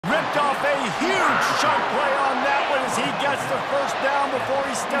chunk play on that one as he gets the first down before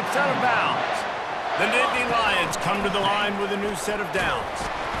he steps out of bounds. The Nittany Lions come to the line with a new set of downs.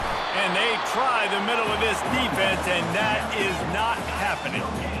 And they try the middle of this defense, and that is not happening.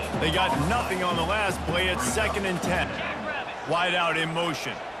 They got nothing on the last play. It's 2nd and 10. Wide out in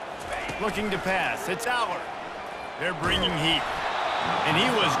motion. Looking to pass. It's Aller. They're bringing heat. And he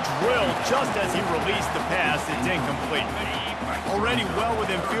was drilled just as he released the pass. It's incomplete. Already well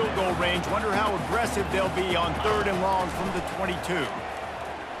within field goal range. Wonder how aggressive they'll be on 3rd and long from the 22.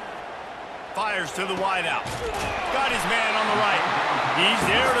 Fires to the wideout. Got his man on the right. He's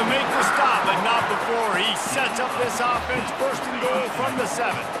there to make the stop, but not before he sets up this offense. 1st and goal from the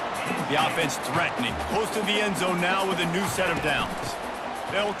 7. The offense threatening. Close to the end zone now with a new set of downs.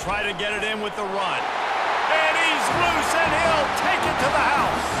 They'll try to get it in with the run. And he's loose, and he'll take it to the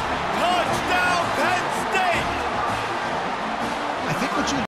house.